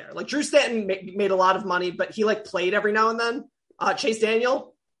almost there. Like Drew Stanton made a lot of money, but he like played every now and then. Chase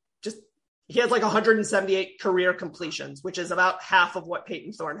Daniel, he has like 178 career completions, which is about half of what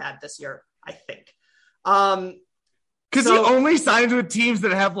Peyton Thorne had this year, I think. Because he only signs with teams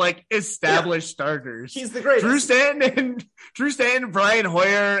that have like established starters. He's the greatest. Drew Stanton, Brian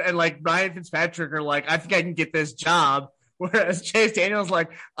Hoyer, and like Ryan Fitzpatrick are like, I think I can get this job. Whereas Chase Daniel's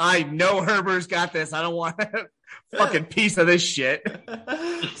like, I know Herbert's got this. I don't want a fucking piece of this shit.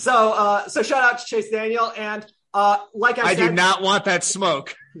 So shout out to Chase Daniel. And like I said, do not want that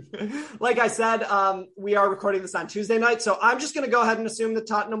smoke. Like I said, we are recording this on Tuesday night, so I'm just going to go ahead and assume that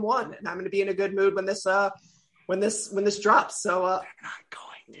Tottenham won, and I'm going to be in a good mood when this drops. So they're not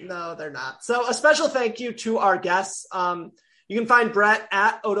going to. No, they're not. So a special thank you to our guests. You can find Brett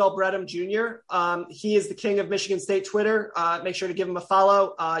at Odell Bredham Jr. He is the king of Michigan State Twitter. Make sure to give him a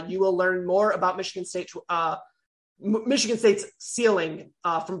follow. You will learn more about Michigan State's ceiling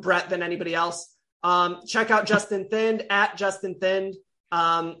from Brett than anybody else. Check out Justin Thind at Justin Thind.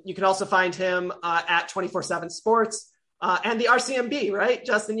 You can also find him at 24/7 Sports and the RCMB, right?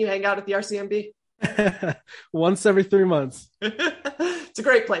 Justin, you hang out at the RCMB? Once every 3 months. It's a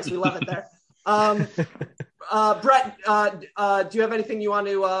great place. We love it there. Brett, do you have anything you want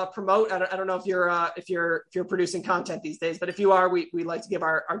to promote? I don't know if you're producing content these days, but if you are, we like to give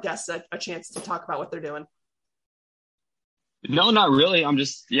our guests a chance to talk about what they're doing. No, not really. I'm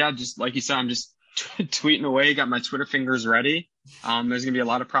just like you said, I'm just tweeting away, got my Twitter fingers ready. There's gonna be a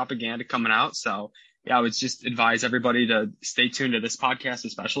lot of propaganda coming out, so yeah, I would just advise everybody to stay tuned to this podcast,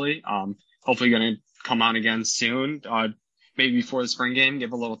 especially. Hopefully gonna come on again soon, maybe before the spring game,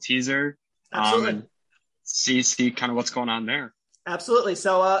 give a little teaser. Absolutely. See kind of what's going on there. Absolutely.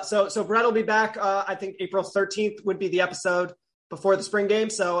 So Brett will be back. I think April 13th would be the episode before the spring game,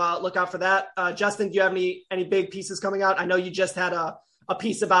 so look out for that. Justin, do you have any big pieces coming out? I know you just had a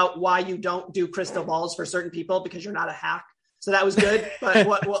piece about why you don't do crystal balls for certain people because you're not a hack. So that was good. But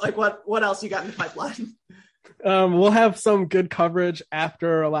what else you got in the pipeline? We'll have some good coverage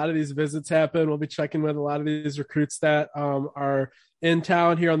after a lot of these visits happen. We'll be checking with a lot of these recruits that are in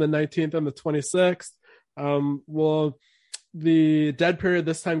town here on the 19th and the 26th. The dead period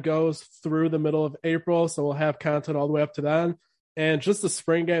this time goes through the middle of April, so we'll have content all the way up to then. And just the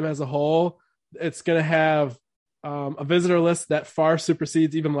spring game as a whole, it's going to have a visitor list that far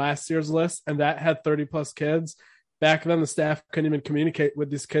supersedes even last year's list, and that had 30 plus kids. Back then, the staff couldn't even communicate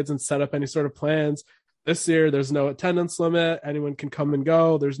with these kids and set up any sort of plans. This year, there's no attendance limit. Anyone can come and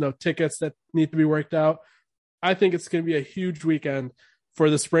go. There's no tickets that need to be worked out. I think it's going to be a huge weekend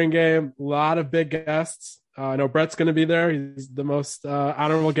for the spring game. A lot of big guests. I know Brett's going to be there. He's the most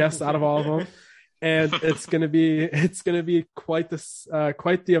honorable guest out of all of them. And it's going to be quite the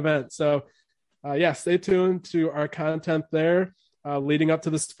event. So stay tuned to our content there leading up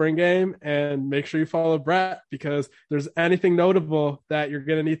to the spring game, and make sure you follow Brett, because if there's anything notable that you're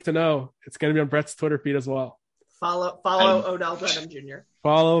going to need to know, it's going to be on Brett's Twitter feed as well. Follow Odell Bredham Jr.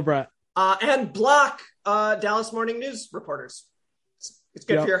 Follow Brett. And block Dallas Morning News reporters. It's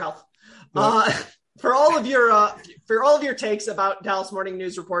good for your health. Yep. For all of your takes about Dallas Morning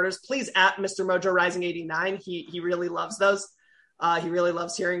News reporters, please at Mr. Mojo Rising 89. He really loves those. He really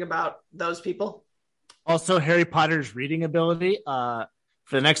loves hearing about those people. Also, Harry Potter's reading ability. For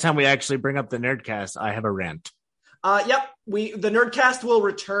the next time we actually bring up the Nerdcast, I have a rant. Yep. The Nerdcast will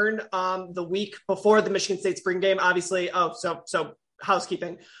return the week before the Michigan State spring game. Obviously. So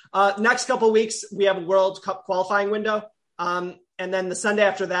housekeeping. Next couple of weeks, we have a World Cup qualifying window. And then the Sunday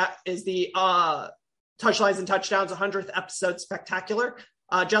after that is the Touchlines and Touchdowns 100th episode spectacular.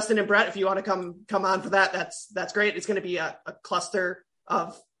 Justin and Brett, if you want to come on for that, that's great. It's going to be a cluster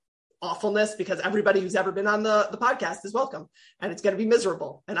of awfulness because everybody who's ever been on the podcast is welcome, and it's going to be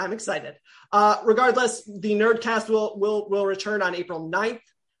miserable, and I'm excited. Regardless, the Nerdcast will return on April 9th.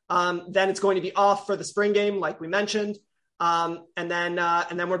 Then it's going to be off for the spring game, like we mentioned. And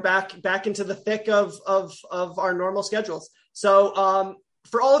then we're back into the thick of our normal schedules. So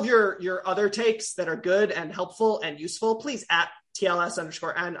for all of your other takes that are good and helpful and useful, please at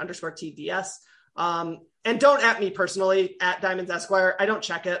TLS_N_TDS. And don't at me personally at Diamonds Esquire. I don't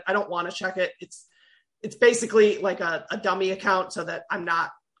check it. I don't want to check it. It's basically like a dummy account so that I'm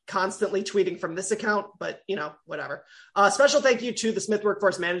not constantly tweeting from this account, but whatever. Special thank you to the Smith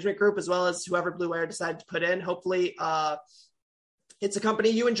Workforce Management Group, as well as whoever Blue Air decided to put in. Hopefully it's a company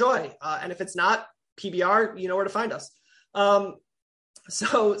you enjoy. And if it's not PBR, you know where to find us.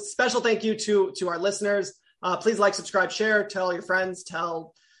 So special thank you to our listeners. Please like, subscribe, share, tell your friends,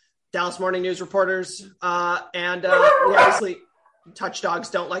 tell Dallas Morning News reporters. And we obviously, Touch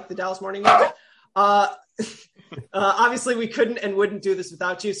Dogs don't like the Dallas Morning News. Obviously, we couldn't and wouldn't do this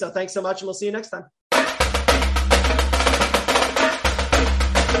without you. So thanks so much, and we'll see you next time.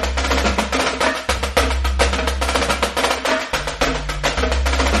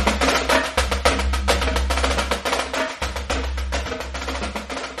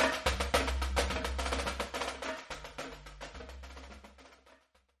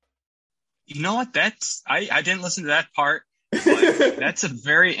 You know what? I didn't listen to that part. But that's a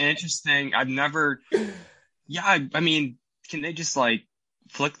very interesting. I've never. Yeah, I mean, can they just like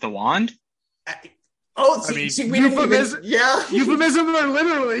flick the wand? Euphemism. Yeah, euphemism or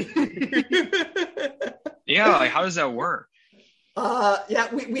literally. Yeah, like how does that work?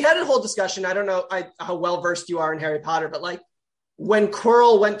 Yeah, we had a whole discussion. I don't know how well versed you are in Harry Potter, but like when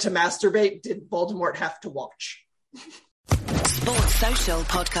Quirrell went to masturbate, did Voldemort have to watch? Sports Social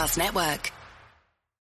Podcast Network.